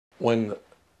When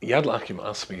Yad L'Achim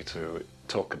asked me to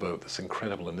talk about this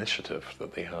incredible initiative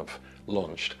that they have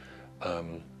launched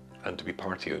and to be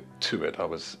party to it, I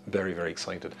was very, very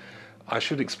excited. I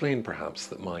should explain perhaps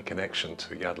that my connection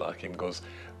to Yad L'Achim goes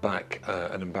back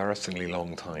an embarrassingly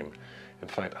long time. In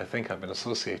fact, I think I've been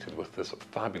associated with this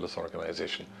fabulous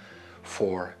organization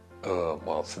for,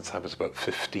 well, since I was about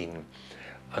 15.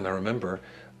 And I remember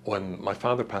when my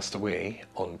father passed away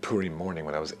on Purim morning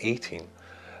when I was 18,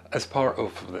 as part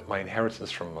of my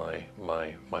inheritance from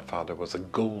my father was a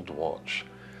gold watch.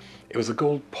 It was a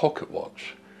gold pocket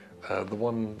watch,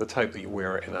 the type that you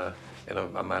wear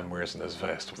a man wears in his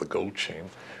vest with a gold chain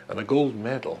and a gold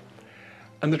medal.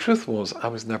 And the truth was, I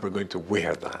was never going to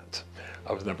wear that.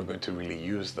 I was never going to really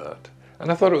use that. And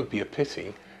I thought it would be a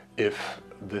pity if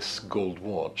this gold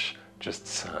watch just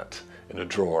sat in a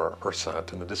drawer or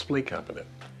sat in a display cabinet.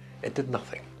 It did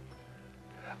nothing.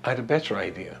 I had a better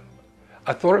idea.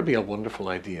 I thought it'd be a wonderful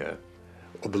idea,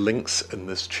 the links in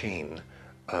this chain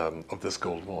of this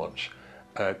gold watch,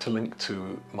 to link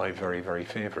to my very, very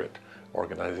favorite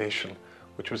organization,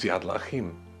 which was Yad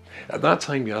L'Achim. At that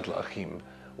time, Yad L'Achim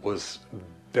was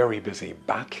very busy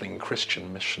battling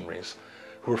Christian missionaries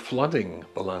who were flooding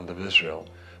the land of Israel,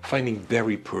 finding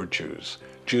very poor Jews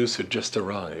who had just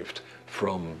arrived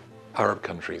from Arab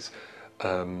countries.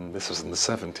 This was in the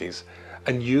 70s,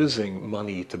 and using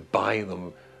money to buy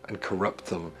them and corrupt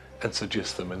them and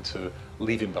seduce them into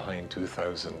leaving behind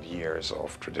 2,000 years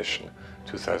of tradition,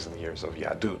 2,000 years of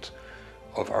Yadut,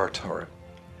 of our Torah.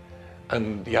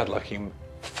 And Yad L'Achim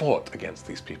fought against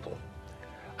these people.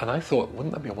 And I thought,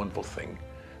 wouldn't that be a wonderful thing,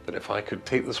 that if I could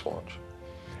take this watch,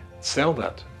 sell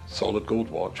that solid gold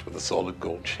watch with a solid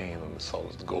gold chain and a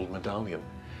solid gold medallion,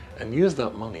 and use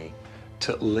that money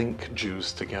to link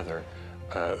Jews together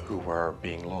who were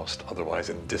being lost otherwise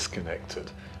and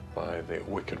disconnected by the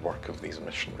wicked work of these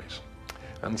missionaries.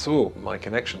 And so my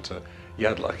connection to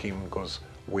Yad L'Achim goes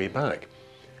way back.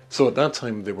 So at that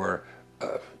time they were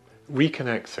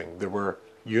reconnecting, they were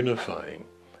unifying.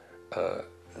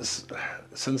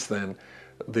 Since then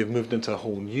they've moved into a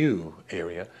whole new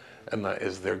area, and that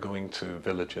is they're going to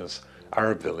villages,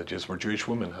 Arab villages, where Jewish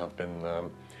women have been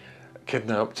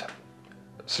kidnapped,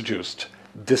 seduced,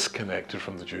 disconnected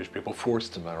from the Jewish people,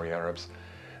 forced to marry Arabs.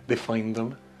 They find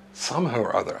them. Somehow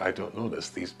or other, I don't know this,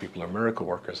 these people are miracle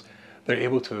workers, they're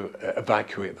able to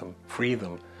evacuate them, free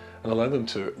them, and allow them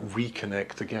to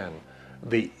reconnect again.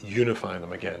 They unify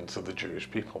them again to the Jewish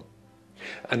people.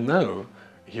 And now,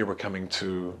 here we're coming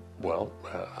to, well,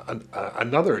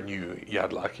 another new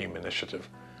Yad L'Achim initiative,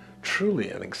 truly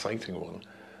an exciting one.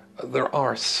 There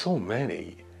are so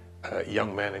many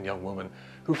young men and young women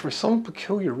who, for some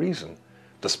peculiar reason,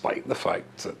 despite the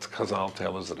fact that Chazal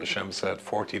tell us that Hashem said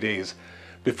 40 days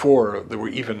before they were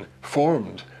even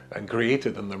formed and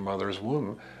created in their mother's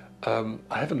womb, a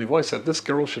heavenly voice said, this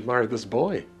girl should marry this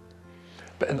boy.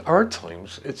 But in our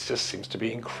times, it just seems to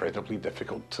be incredibly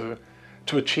difficult to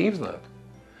achieve that.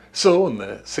 So on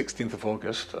the 16th of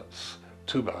August, that's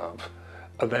Tisha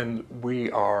B'Av, then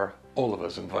we are, all of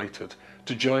us, invited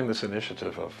to join this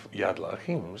initiative of Yad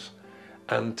L'Achim's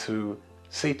and to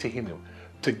say Tehillim,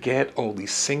 to get all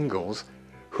these singles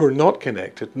who are not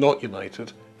connected, not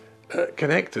united,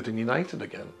 connected and united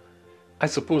again. I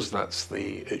suppose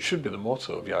it should be the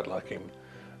motto of Yad L'Achim,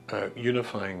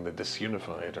 unifying the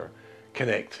disunified, or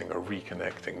connecting or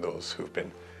reconnecting those who've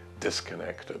been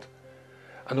disconnected.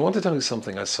 And I want to tell you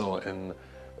something I saw in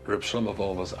Reb Shlomo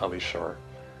Volva's Alishar.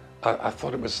 I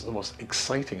thought it was the most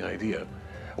exciting idea.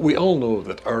 We all know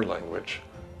that our language,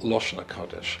 Lashon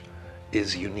HaKodesh,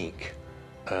 is unique.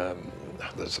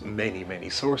 There's many, many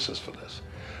sources for this.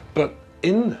 But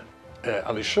in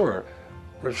Alishar,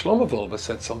 Reb Shlomo Volva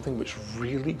said something which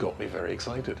really got me very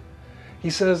excited. He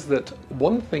says that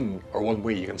one thing, or one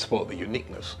way you can spot the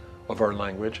uniqueness of our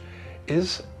language,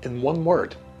 is in one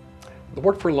word, the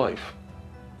word for life.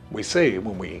 We say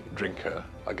when we drink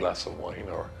a glass of wine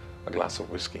or a glass of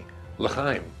whiskey,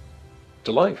 l'chaim,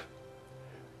 to life.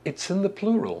 It's in the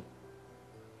plural.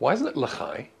 Why isn't it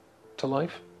l'chai, to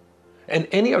life? In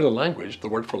any other language, the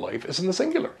word for life is in the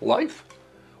singular, life.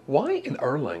 Why in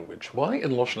our language? Why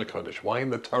in Lashon HaKodesh? Why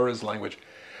in the Torah's language?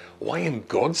 Why in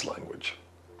God's language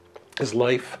is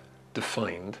life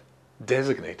defined,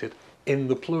 designated in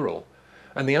the plural?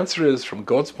 And the answer is, from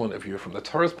God's point of view, from the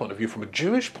Torah's point of view, from a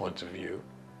Jewish point of view,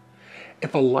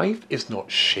 if a life is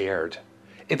not shared,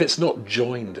 if it's not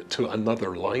joined to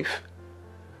another life,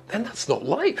 then that's not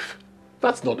life.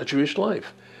 That's not a Jewish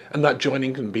life. And that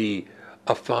joining can be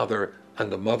a father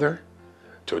and a mother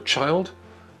to a child,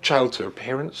 child to her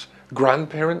parents,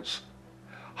 grandparents,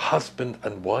 husband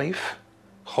and wife,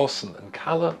 Chosen and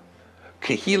Kala,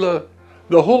 Kehila,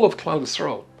 the whole of Klal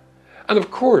Yisrael. And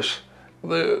of course,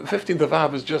 the 15th of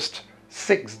Av is just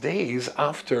 6 days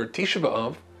after Tisha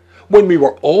B'Av, when we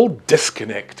were all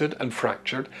disconnected and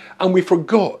fractured, and we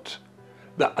forgot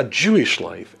that a Jewish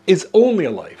life is only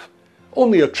a life,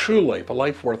 only a true life, a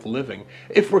life worth living,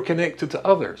 if we're connected to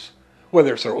others,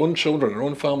 whether it's our own children, our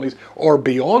own families, or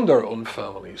beyond our own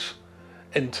families,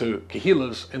 into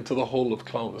Kehilas, into the whole of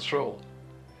Klal Yisrael.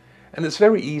 And it's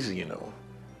very easy, you know,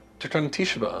 to turn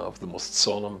Tisha B'Av, the most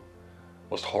solemn,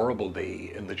 most horrible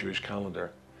day in the Jewish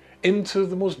calendar, into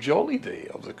the most jolly day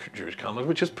of the Jewish calendar,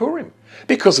 which is Purim.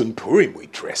 Because in Purim we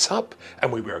dress up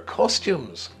and we wear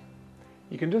costumes.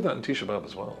 You can do that in Tisha B'Av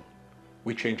as well.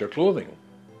 We change our clothing.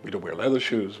 We don't wear leather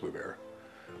shoes, we wear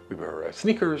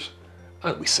sneakers,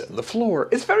 and we sit on the floor.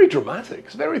 It's very dramatic,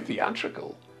 it's very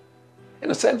theatrical. In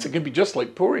a sense, it can be just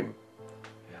like Purim.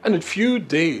 And a few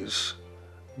days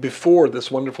before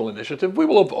this wonderful initiative, we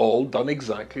will have all done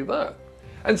exactly that.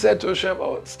 And said to Hashem,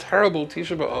 oh, it's terrible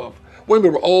Tisha B'Av, when we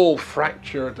were all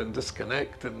fractured and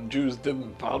disconnected and Jews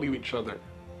didn't value each other.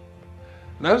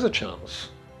 Now's a chance,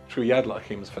 through Yad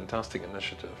L'Achim's fantastic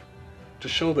initiative, to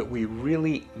show that we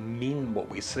really mean what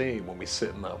we say when we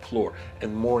sit on that floor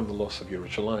and mourn the loss of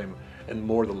Yerushalayim and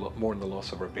mourn the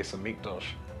loss of our Beis HaMikdash,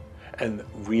 and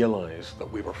realize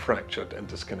that we were fractured and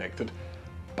disconnected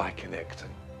by connecting.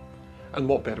 And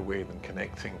what better way than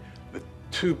connecting the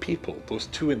two people, those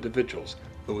two individuals,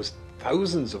 those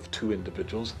thousands of two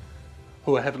individuals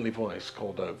who a heavenly voice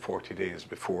called out 40 days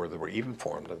before they were even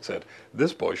formed and said,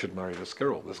 this boy should marry this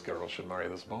girl should marry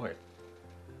this boy.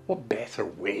 What better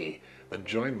way than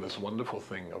join this wonderful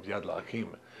thing of Yad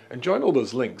L'Achim and join all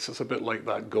those links. It's a bit like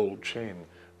that gold chain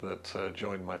that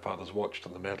joined my father's watch to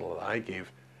the medal that I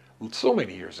gave so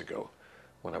many years ago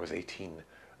when I was 18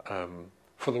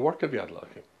 for the work of Yad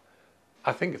L'Achim.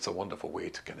 I think it's a wonderful way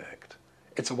to connect.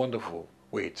 It's a wonderful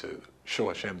way to show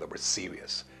Hashem that we're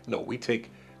serious. No, we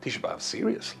take Tisha B'Av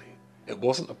seriously. It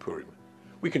wasn't a Purim.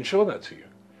 We can show that to you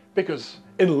because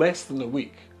in less than a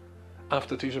week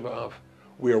after Tisha B'Av,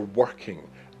 we are working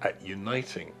at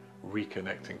uniting,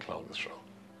 reconnecting Klal Yisrael.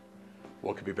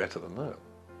 What could be better than that?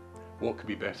 What could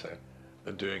be better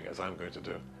than doing as I'm going to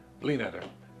do? Bli neder,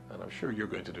 and I'm sure you're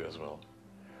going to do as well.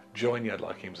 Join Yad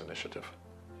L'Achim's initiative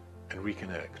and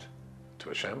reconnect to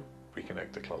Hashem,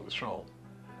 reconnect to Klal Yisrael,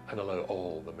 and allow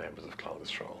all the members of Klal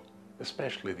Yisrael,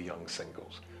 especially the young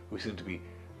singles, who seem to be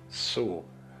so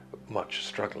much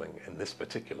struggling in this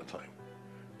particular time,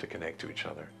 to connect to each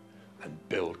other and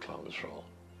build Klal Yisrael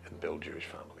and build Jewish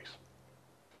families.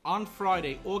 On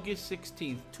Friday, August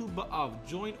 16th, Tu B'Av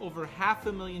joined over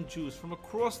 500,000 Jews from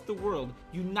across the world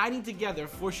uniting together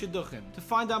for Shidduchim. To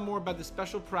find out more about this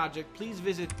special project, please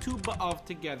visit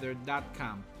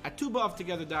TuB'AvTogether.com. At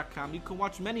TuB'AvTogether.com, you can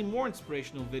watch many more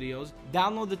inspirational videos,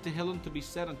 download the Tehillim to be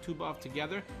said on Tu B'Av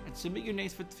Together, and submit your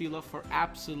names for Tefillah for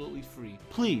absolutely free.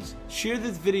 Please share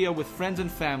this video with friends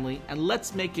and family, and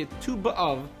let's make it Tu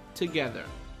B'Av together.